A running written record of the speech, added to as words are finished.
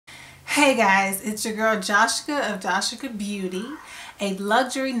Hey guys, it's your girl Joshica of Joshica Beauty, a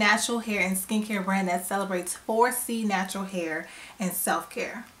luxury natural hair and skincare brand that celebrates 4C natural hair and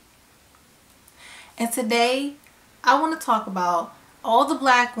self-care. And today I want to talk about all the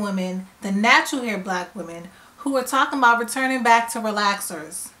black women, the natural hair black women, who are talking about returning back to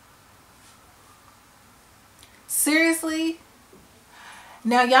relaxers. Seriously?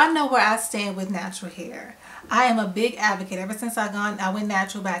 Now y'all know where I stand with natural hair. I am a big advocate. Ever since I went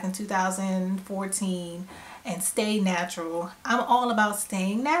natural back in 2014 and stayed natural. I'm all about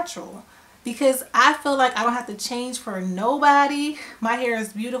staying natural because I feel like I don't have to change for nobody. My hair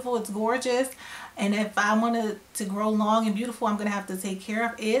is beautiful, it's gorgeous, and if I want it to grow long and beautiful, I'm gonna have to take care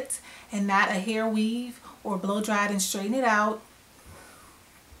of it and not a hair weave or blow dry it and straighten it out.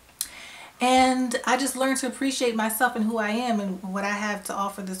 And I just learned to appreciate myself and who I am and what I have to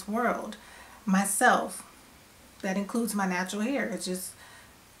offer this world. Myself. That includes my natural hair. It's just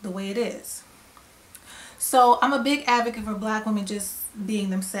the way it is. So I'm a big advocate for black women just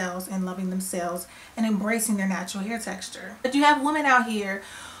being themselves and loving themselves and embracing their natural hair texture. But you have women out here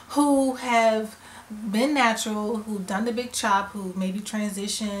who have been natural, who've done the big chop, who maybe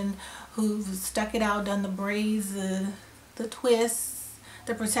transitioned, who've stuck it out, done the braids, the twists,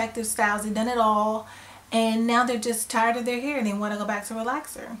 the protective styles, they've done it all, and now they're just tired of their hair and they want to go back to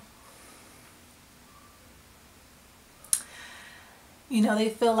relaxer. You know, they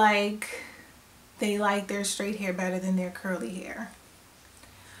feel like they like their straight hair better than their curly hair,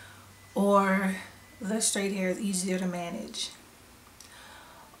 or the straight hair is easier to manage,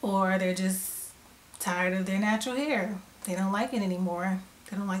 or they're just tired of their natural hair. They don't like it anymore.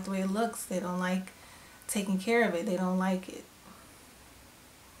 They don't like the way it looks. They don't like taking care of it. They don't like it.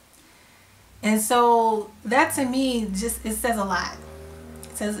 And so that to me just, it says a lot.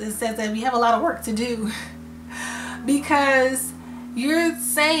 It says that we have a lot of work to do because you're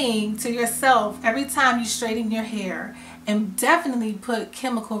saying to yourself every time you straighten your hair and definitely put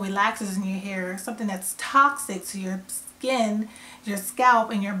chemical relaxers in your hair, something that's toxic to your skin, your scalp,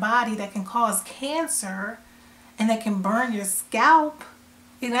 and your body that can cause cancer and that can burn your scalp.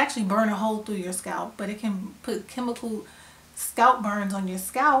 It can actually burn a hole through your scalp, but it can put chemical scalp burns on your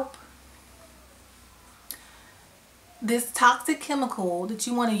scalp. This toxic chemical that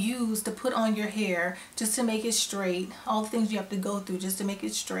you want to use to put on your hair just to make it straight, all the things you have to go through just to make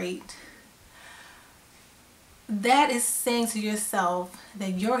it straight, that is saying to yourself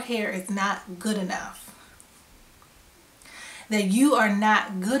that your hair is not good enough. That you are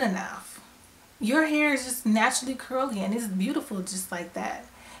not good enough. Your hair is just naturally curly and it's beautiful just like that.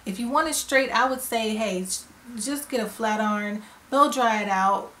 If you want it straight, I would say, hey, just get a flat iron, blow dry it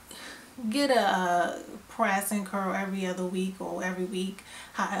out, get a press and curl every other week or every week,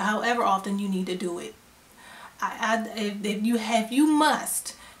 however often you need to do it. If you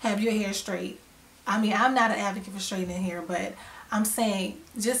must have your hair straight. I mean, I'm not an advocate for straightening hair, but I'm saying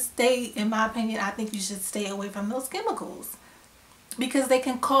just stay, in my opinion, I think you should stay away from those chemicals because they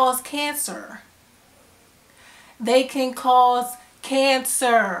can cause cancer. They can cause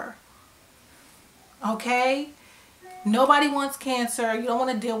cancer. Okay? Nobody wants cancer. You don't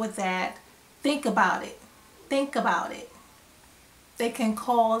want to deal with that. Think about it. Think about it. They can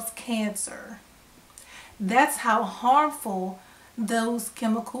cause cancer. That's how harmful those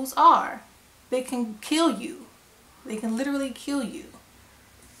chemicals are. They can kill you. They can literally kill you.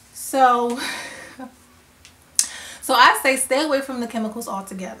 So I say stay away from the chemicals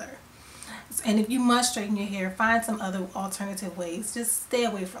altogether. And if you must straighten your hair, find some other alternative ways. Just stay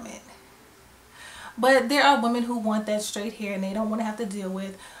away from it. But there are women who want that straight hair and they don't want to have to deal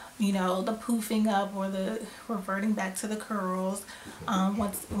with, you know, the poofing up or the reverting back to the curls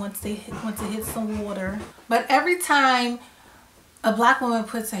once it hits some water. But every time a black woman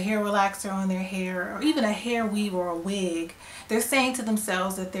puts a hair relaxer on their hair, or even a hair weave or a wig, they're saying to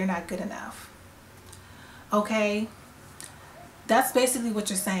themselves that they're not good enough. Okay? That's basically what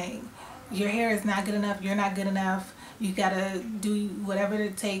you're saying. Your hair is not good enough. You're not good enough. You gotta do whatever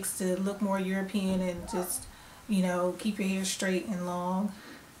it takes to look more European and just, you know, keep your hair straight and long.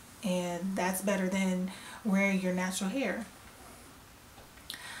 And that's better than wearing your natural hair.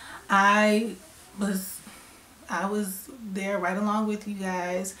 I was there right along with you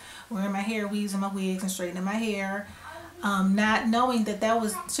guys, wearing my hair weaves and my wigs and straightening my hair, not knowing that that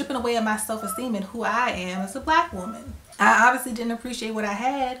was chipping away at my self-esteem and who I am as a black woman. I obviously didn't appreciate what I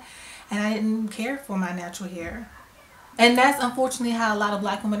had, and I didn't care for my natural hair. And that's unfortunately how a lot of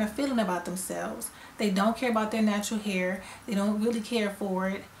black women are feeling about themselves. They don't care about their natural hair. They don't really care for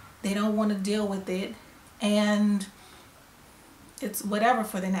it. They don't want to deal with it. And it's whatever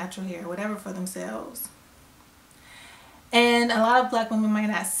for their natural hair, whatever for themselves. And a lot of black women might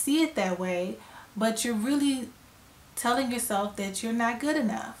not see it that way, but you're really telling yourself that you're not good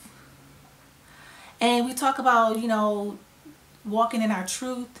enough. And we talk about, you know, walking in our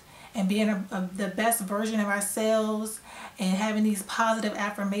truth and being the best version of ourselves and having these positive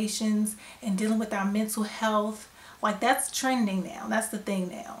affirmations and dealing with our mental health. Like, that's trending now. That's the thing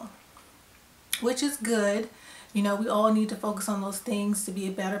now, which is good. You know, we all need to focus on those things to be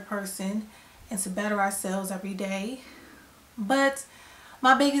a better person and to better ourselves every day. But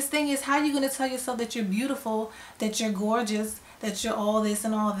my biggest thing is, how are you going to tell yourself that you're beautiful, that you're gorgeous, that you're all this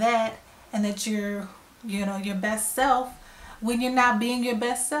and all that, and that you're, you know, your best self, when you're not being your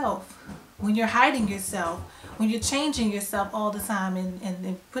best self, when you're hiding yourself, when you're changing yourself all the time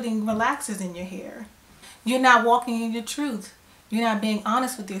and putting relaxers in your hair? You're not walking in your truth. You're not being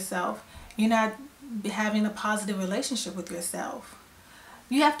honest with yourself. You're not having a positive relationship with yourself.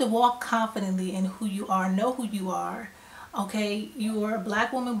 You have to walk confidently in who you are, know who you are. Okay, you are a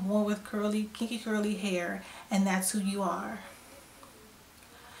black woman born with kinky curly hair, and that's who you are.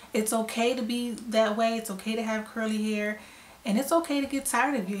 It's okay to be that way. It's okay to have curly hair, and it's okay to get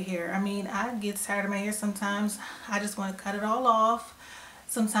tired of your hair. I mean, I get tired of my hair sometimes. I just want to cut it all off.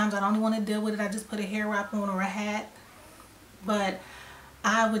 Sometimes I don't want to deal with it. I just put a hair wrap on or a hat. But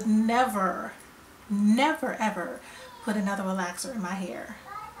I would never, never, ever put another relaxer in my hair.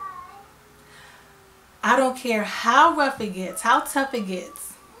 I don't care how rough it gets, how tough it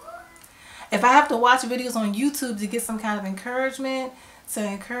gets. If I have to watch videos on YouTube to get some kind of encouragement, to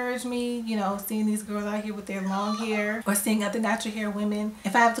encourage me, you know, seeing these girls out here with their long hair, or seeing other natural hair women,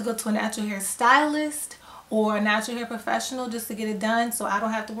 if I have to go to a natural hair stylist or a natural hair professional just to get it done so I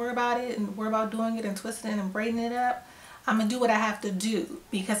don't have to worry about it and worry about doing it and twisting it and braiding it up, I'm going to do what I have to do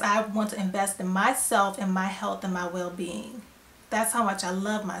because I want to invest in myself and my health and my well-being. That's how much I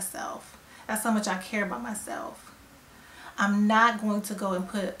love myself. That's how much I care about myself. I'm not going to go and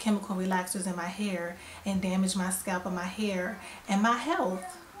put chemical relaxers in my hair and damage my scalp and my hair and my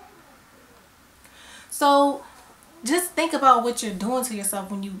health. So just think about what you're doing to yourself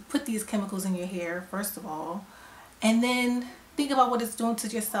when you put these chemicals in your hair, first of all. And then think about what it's doing to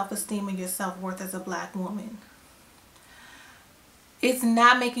your self-esteem and your self-worth as a black woman. It's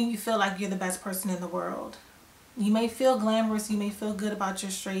not making you feel like you're the best person in the world. You may feel glamorous, you may feel good about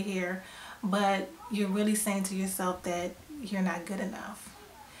your straight hair, but you're really saying to yourself that you're not good enough.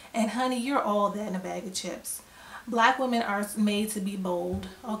 And honey, you're all that in a bag of chips. Black women are made to be bold.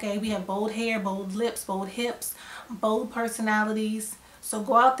 Okay, we have bold hair, bold lips, bold hips, bold personalities. So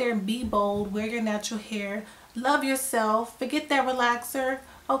go out there and be bold, wear your natural hair, love yourself, forget that relaxer.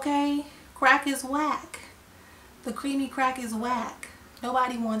 Okay, crack is whack. The creamy crack is whack.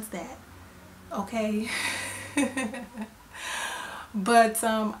 Nobody wants that. Okay. But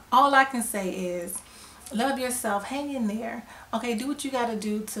all I can say is love yourself, hang in there. Okay, do what you got to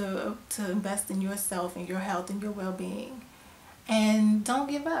do to invest in yourself and your health and your well-being. And don't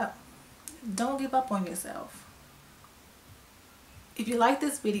give up. Don't give up on yourself. If you like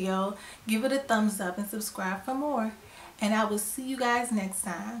this video, give it a thumbs up and subscribe for more. And I will see you guys next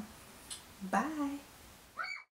time. Bye.